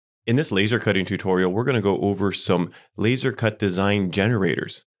In this laser cutting tutorial, we're going to go over some laser cut design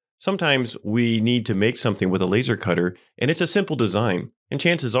generators. Sometimes we need to make something with a laser cutter, and it's a simple design. And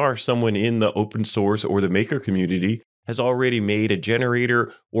chances are someone in the open source or the maker community has already made a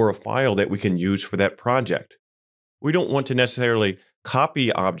generator or a file that we can use for that project. We don't want to necessarily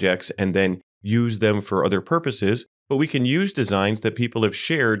copy objects and then use them for other purposes, but we can use designs that people have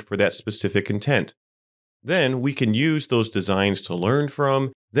shared for that specific intent. Then we can use those designs to learn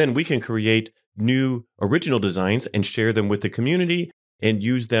from. Then we can create new original designs and share them with the community and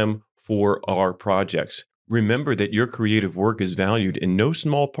use them for our projects. Remember that your creative work is valued in no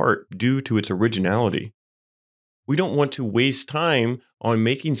small part due to its originality. We don't want to waste time on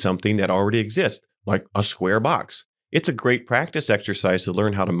making something that already exists, like a square box. It's a great practice exercise to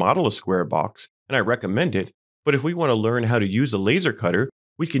learn how to model a square box, and I recommend it. But if we want to learn how to use a laser cutter,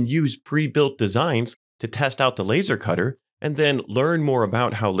 we can use pre-built designs to test out the laser cutter and then learn more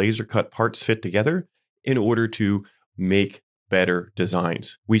about how laser cut parts fit together in order to make better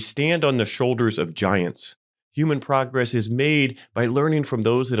designs. We stand on the shoulders of giants. Human progress is made by learning from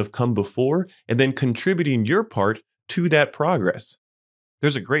those that have come before and then contributing your part to that progress.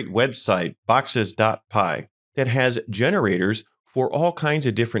 There's a great website, boxes.py, that has generators for all kinds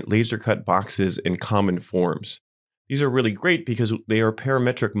of different laser cut boxes in common forms. These are really great because they are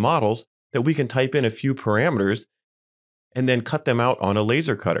parametric models that we can type in a few parameters and then cut them out on a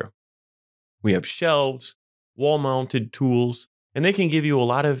laser cutter. We have shelves, wall-mounted tools, and they can give you a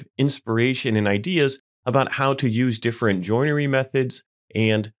lot of inspiration and ideas about how to use different joinery methods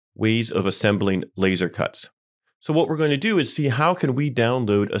and ways of assembling laser cuts. So what we're going to do is see how can we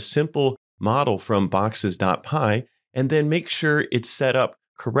download a simple model from boxes.py and then make sure it's set up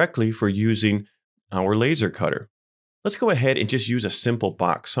correctly for using our laser cutter. Let's go ahead and just use a simple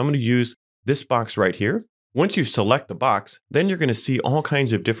box. So I'm going to use this box right here. Once you select the box, then you're going to see all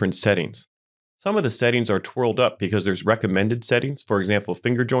kinds of different settings. Some of the settings are twirled up because there's recommended settings, for example,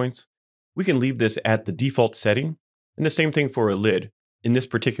 finger joints. We can leave this at the default setting, and the same thing for a lid. In this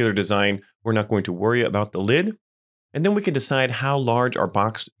particular design, we're not going to worry about the lid, and then we can decide how large our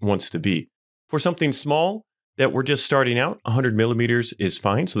box wants to be. For something small that we're just starting out, 100 millimeters is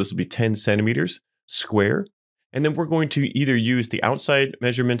fine, so this will be 10 centimeters square, and then we're going to either use the outside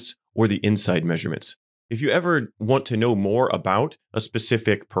measurements or the inside measurements. If you ever want to know more about a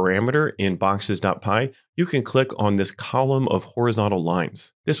specific parameter in boxes.py, you can click on this column of horizontal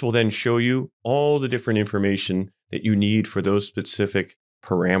lines. This will then show you all the different information that you need for those specific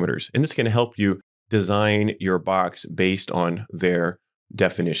parameters. And this can help you design your box based on their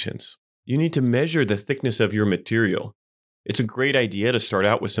definitions. You need to measure the thickness of your material. It's a great idea to start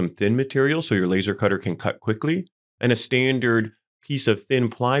out with some thin material so your laser cutter can cut quickly. And a standard piece of thin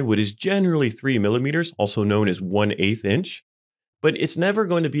plywood is generally 3 millimeters, also known as 1/8 inch, but it's never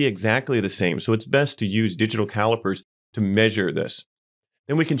going to be exactly the same. So it's best to use digital calipers to measure this.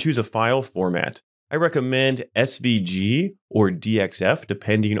 Then we can choose a file format. I recommend SVG or DXF,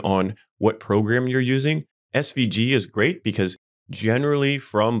 depending on what program you're using. SVG is great because generally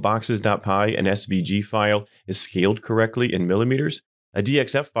from boxes.py, an SVG file is scaled correctly in millimeters. A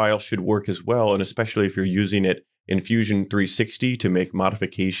DXF file should work as well, and especially if you're using it in Fusion 360 to make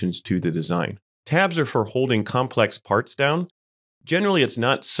modifications to the design. Tabs are for holding complex parts down. Generally, it's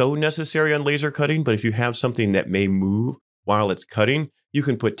not so necessary on laser cutting, but if you have something that may move while it's cutting, you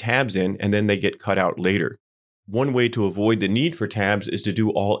can put tabs in and then they get cut out later. One way to avoid the need for tabs is to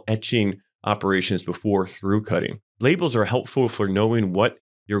do all etching operations before through cutting. Labels are helpful for knowing what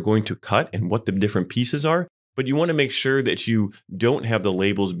you're going to cut and what the different pieces are, but you want to make sure that you don't have the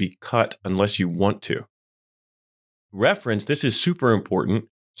labels be cut unless you want to. Reference, this is super important.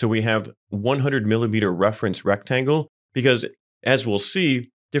 So we have 100 millimeter reference rectangle because, as we'll see,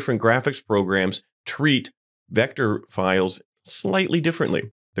 different graphics programs treat vector files slightly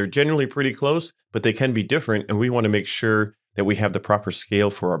differently. They're generally pretty close, but they can be different, and we want to make sure that we have the proper scale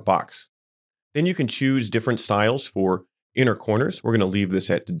for our box. Then you can choose different styles for inner corners. We're going to leave this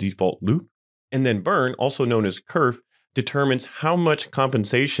at the default loop. And then burn, also known as kerf, determines how much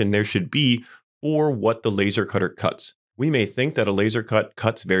compensation there should be for what the laser cutter cuts. We may think that a laser cut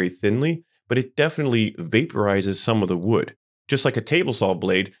cuts very thinly, but it definitely vaporizes some of the wood. Just like a table saw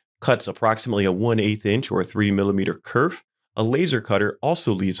blade cuts approximately a 1/8 inch or a 3 millimeter kerf, a laser cutter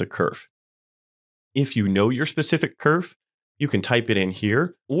also leaves a kerf. If you know your specific kerf, you can type it in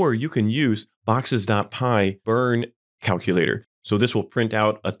here, or you can use boxes.py burn calculator. So this will print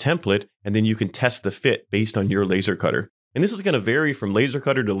out a template, and then you can test the fit based on your laser cutter. And this is going to vary from laser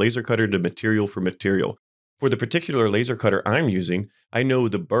cutter to material for material. For the particular laser cutter I'm using, I know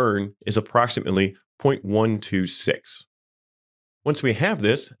the burn is approximately 0.126. Once we have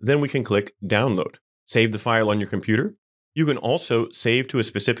this, then we can click Download. Save the file on your computer. You can also save to a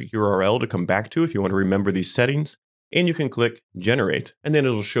specific URL to come back to if you want to remember these settings. And you can click Generate, and then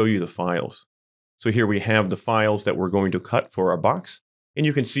it'll show you the files. So here we have the files that we're going to cut for our box. And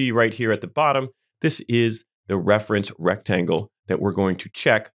you can see right here at the bottom, this is the reference rectangle that we're going to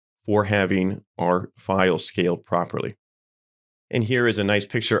check for having our file scaled properly. And here is a nice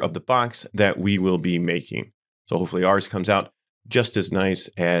picture of the box that we will be making. So hopefully ours comes out just as nice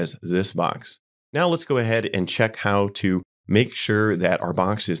as this box. Now let's go ahead and check how to make sure that our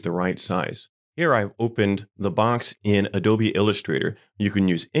box is the right size. Here I've opened the box in Adobe Illustrator. You can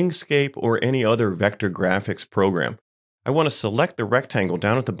use Inkscape or any other vector graphics program. I want to select the rectangle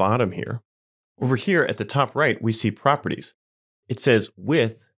down at the bottom here. Over here at the top right, we see properties. It says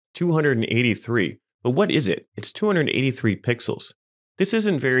width 283, but what is it? It's 283 pixels. This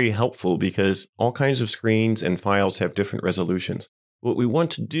isn't very helpful because all kinds of screens and files have different resolutions. What we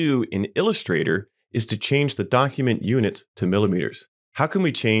want to do in Illustrator is to change the document unit to millimeters. How can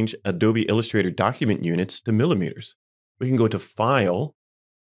we change Adobe Illustrator document units to millimeters? We can go to File,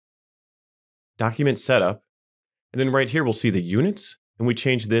 Document Setup, and then right here we'll see the units, and we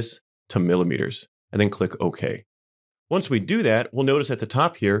change this to millimeters, and then click OK. Once we do that, we'll notice at the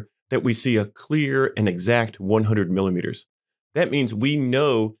top here that we see a clear and exact 100 millimeters. That means we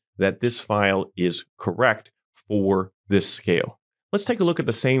know that this file is correct for this scale. Let's take a look at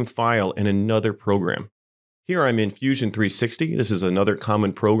the same file in another program. Here I'm in Fusion 360. This is another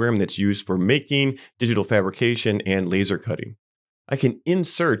common program that's used for making, digital fabrication, and laser cutting. I can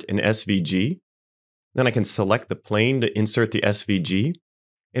insert an SVG. Then I can select the plane to insert the SVG.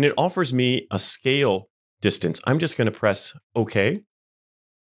 And it offers me a scale distance. I'm just going to press OK.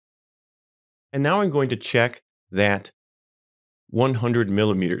 And now I'm going to check that 100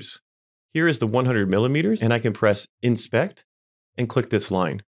 millimeters. Here is the 100 millimeters, and I can press Inspect and click this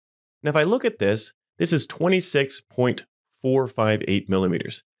line. Now, if I look at this, this is 26.458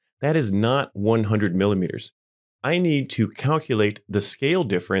 millimeters. That is not 100 millimeters. I need to calculate the scale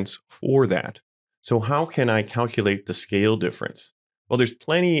difference for that. So how can I calculate the scale difference? Well, there's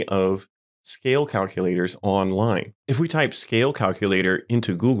plenty of scale calculators online. If we type scale calculator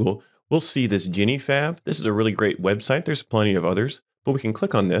into Google, we'll see this GiniFab. This is a really great website. There's plenty of others, but we can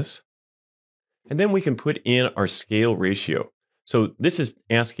click on this. And then we can put in our scale ratio. So this is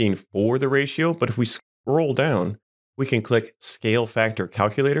asking for the ratio, but if we scroll down, we can click Scale Factor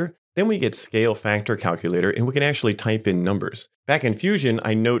Calculator. Then we get Scale Factor Calculator, and we can actually type in numbers. Back in Fusion,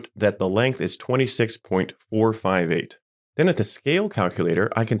 I note that the length is 26.458. Then at the Scale Calculator,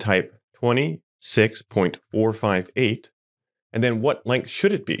 I can type 26.458, and then what length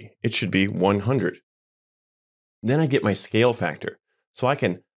should it be? It should be 100. Then I get my scale factor. So I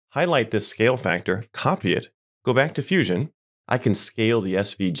can highlight this scale factor, copy it, go back to Fusion. I can scale the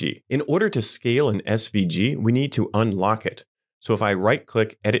SVG. In order to scale an SVG, we need to unlock it. So if I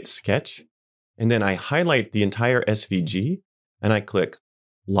right-click Edit Sketch, and then I highlight the entire SVG, and I click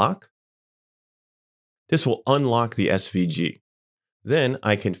Lock, this will unlock the SVG. Then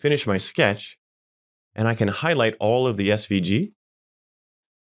I can finish my sketch, and I can highlight all of the SVG.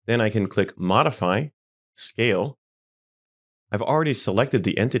 Then I can click Modify, Scale. I've already selected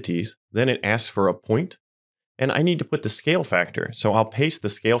the entities. Then it asks for a point. And I need to put the scale factor. So I'll paste the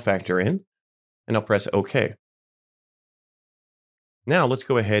scale factor in, and I'll press OK. Now let's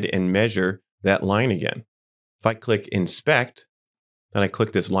go ahead and measure that line again. If I click Inspect, then I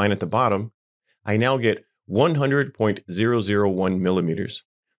click this line at the bottom, I now get 100.001 millimeters.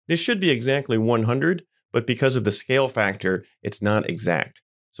 This should be exactly 100, but because of the scale factor, it's not exact.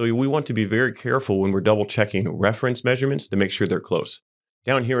 So we want to be very careful when we're double checking reference measurements to make sure they're close.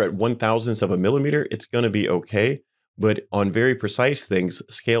 Down here at 1,000ths of a millimeter, it's going to be okay, but on very precise things,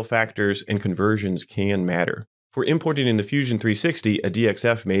 scale factors and conversions can matter. For importing into Fusion 360, a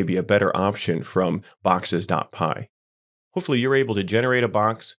DXF may be a better option from boxes.py. Hopefully you're able to generate a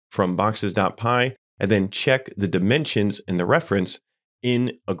box from boxes.py and then check the dimensions and the reference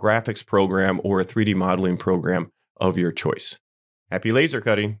in a graphics program or a 3D modeling program of your choice. Happy laser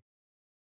cutting!